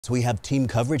We have team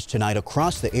coverage tonight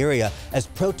across the area as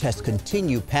protests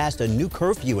continue past a new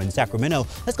curfew in Sacramento.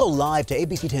 Let's go live to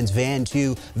ABC 10's Van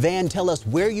 2. Van, tell us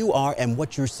where you are and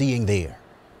what you're seeing there.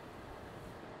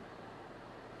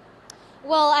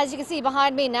 Well, as you can see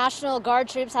behind me, National Guard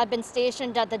troops have been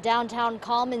stationed at the downtown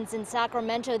Commons in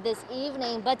Sacramento this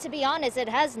evening. But to be honest, it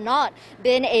has not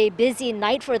been a busy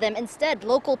night for them. Instead,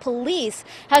 local police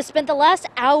have spent the last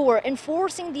hour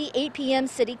enforcing the 8 p.m.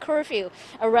 city curfew,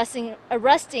 arresting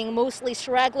mostly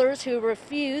stragglers who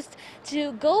refused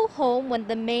to go home when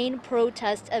the main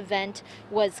protest event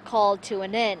was called to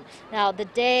an end. Now, the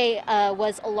day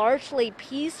was largely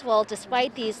peaceful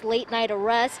despite these late night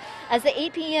arrests. As the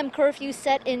 8 p.m. curfew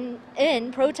set in,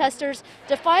 protesters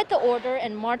defied the order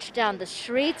and marched down the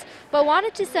streets, but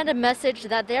wanted to send a message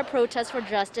that their protest for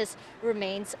justice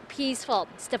remains peaceful.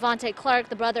 Stevante Clark,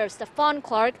 the brother of Stephon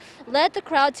Clark, led the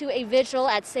crowd to a vigil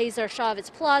at Cesar Chavez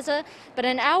Plaza, but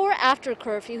an hour after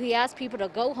curfew, he asked people to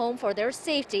go home for their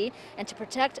safety and to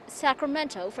protect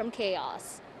Sacramento from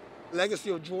chaos. The legacy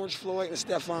of George Floyd and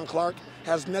Stephon Clark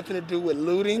has nothing to do with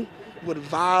looting, with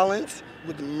violence,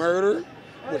 with murder,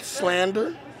 with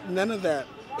slander. None of that.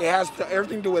 It has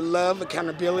everything to do with love,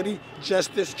 accountability,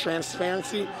 justice,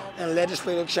 transparency, and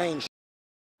legislative change.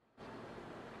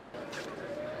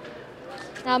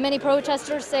 Now, many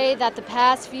protesters say that the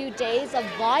past few days of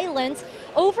violence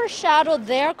overshadowed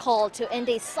their call to end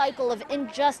a cycle of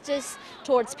injustice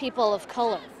towards people of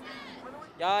color.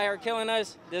 Y'all are killing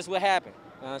us, this is what happened.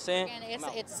 You know what I'm saying? And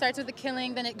it starts with the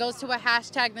killing, then it goes to a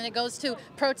hashtag, then it goes to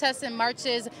protests and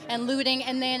marches and looting,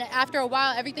 and then after a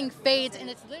while everything fades and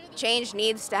it's literally... Change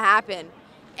needs to happen,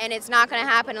 and it's not going to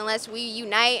happen unless we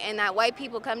unite and that white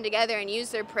people come together and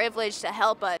use their privilege to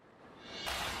help us.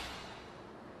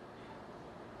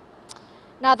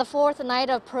 Now, the fourth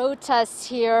night of protests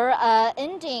here,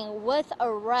 ending with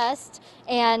arrest,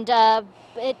 and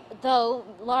it, though,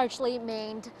 largely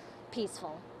remained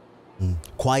peaceful.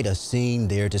 Quite a scene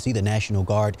there to see the National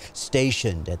Guard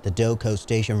stationed at the Doco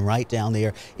station right down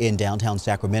there in downtown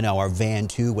Sacramento. Our Van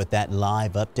 2 with that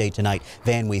live update tonight.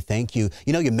 Van, we thank you.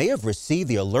 You know, you may have received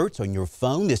the alerts on your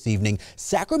phone this evening.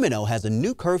 Sacramento has a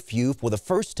new curfew for the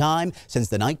first time since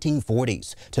the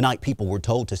 1940s. Tonight, people were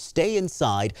told to stay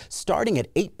inside starting at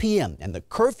 8 p.m. and the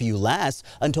curfew lasts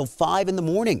until 5 in the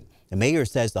morning. The mayor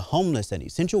says the homeless and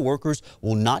essential workers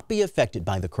will not be affected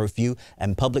by the curfew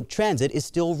and public transit is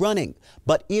still running.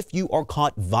 But if you are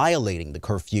caught violating the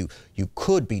curfew, you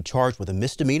could be charged with a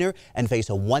misdemeanor and face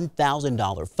a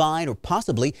 $1,000 fine or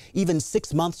possibly even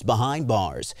 6 months behind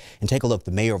bars. And take a look,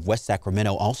 the mayor of West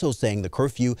Sacramento also saying the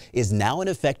curfew is now in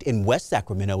effect in West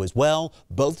Sacramento as well.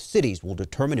 Both cities will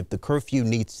determine if the curfew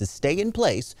needs to stay in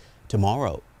place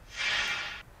tomorrow.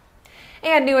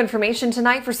 And new information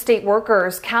tonight for state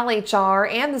workers. CalHR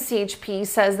and the CHP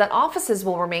says that offices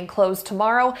will remain closed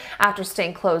tomorrow after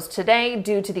staying closed today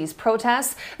due to these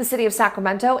protests. The city of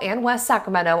Sacramento and West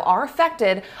Sacramento are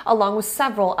affected, along with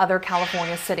several other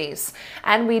California cities.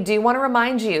 And we do want to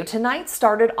remind you, tonight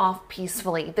started off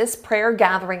peacefully. This prayer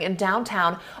gathering in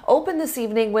downtown opened this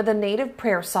evening with a native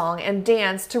prayer song and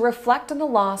dance to reflect on the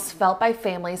loss felt by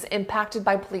families impacted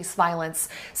by police violence.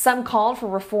 Some called for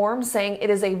reform, saying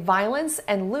it is a violence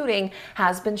and looting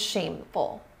has been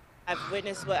shameful. I've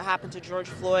witnessed what happened to George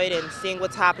Floyd and seeing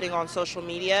what's happening on social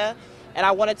media, and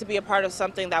I wanted to be a part of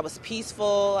something that was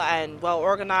peaceful and well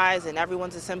organized and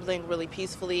everyone's assembling really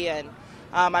peacefully, and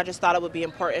I just thought it would be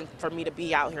important for me to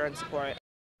be out here and support.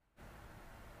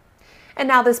 And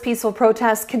now this peaceful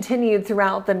protest continued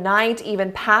throughout the night,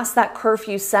 even past that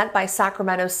curfew set by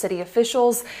Sacramento city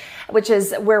officials, which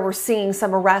is where we're seeing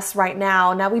some arrests right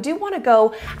now. Now, we do want to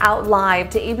go out live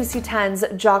to ABC 10's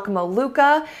Giacomo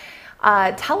Luca.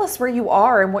 Tell us where you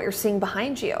are and what you're seeing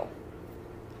behind you.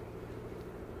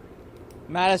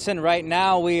 Madison, right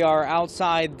now we are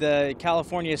outside the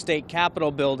California State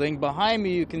Capitol building. Behind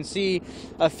me you can see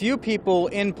a few people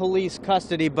in police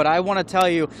custody, but I want to tell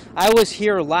you, I was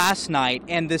here last night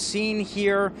and the scene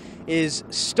here is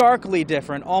starkly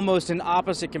different, almost an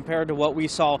opposite compared to what we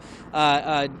saw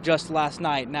just last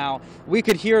night. Now, we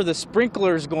could hear the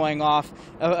sprinklers going off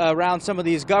around some of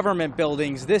these government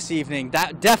buildings this evening.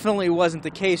 That definitely wasn't the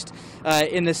case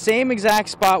in the same exact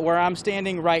spot where I'm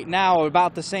standing right now.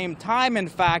 About the same time, in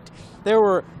fact, there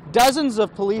were dozens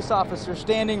of police officers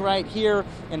standing right here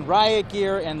in riot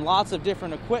gear and lots of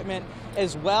different equipment,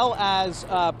 as well as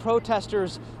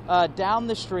protesters down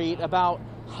the street, about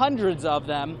hundreds of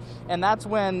them, and that's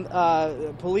when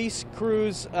police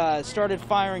crews started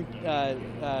firing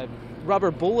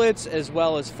rubber bullets as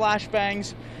well as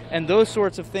flashbangs and those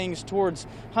sorts of things towards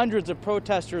hundreds of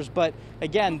protesters. But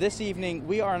again, this evening,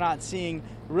 we are not seeing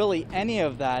really any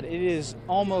of that. It is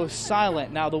almost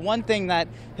silent. Now, the one thing that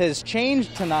has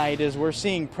changed tonight is we're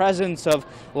seeing presence of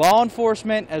law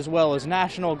enforcement as well as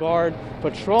National Guard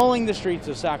patrolling the streets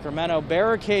of Sacramento,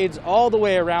 barricades all the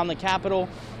way around the Capitol,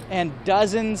 and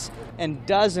dozens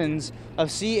of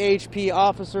CHP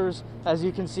officers, as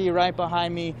you can see right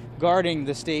behind me, guarding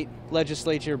the state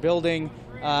legislature building.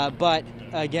 But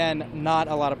again, not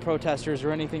a lot of protesters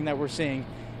or anything that we're seeing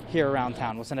here around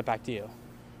town. We'll send it back to you.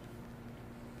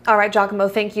 All right, Giacomo,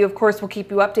 thank you. Of course, we'll keep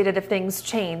you updated if things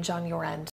change on your end.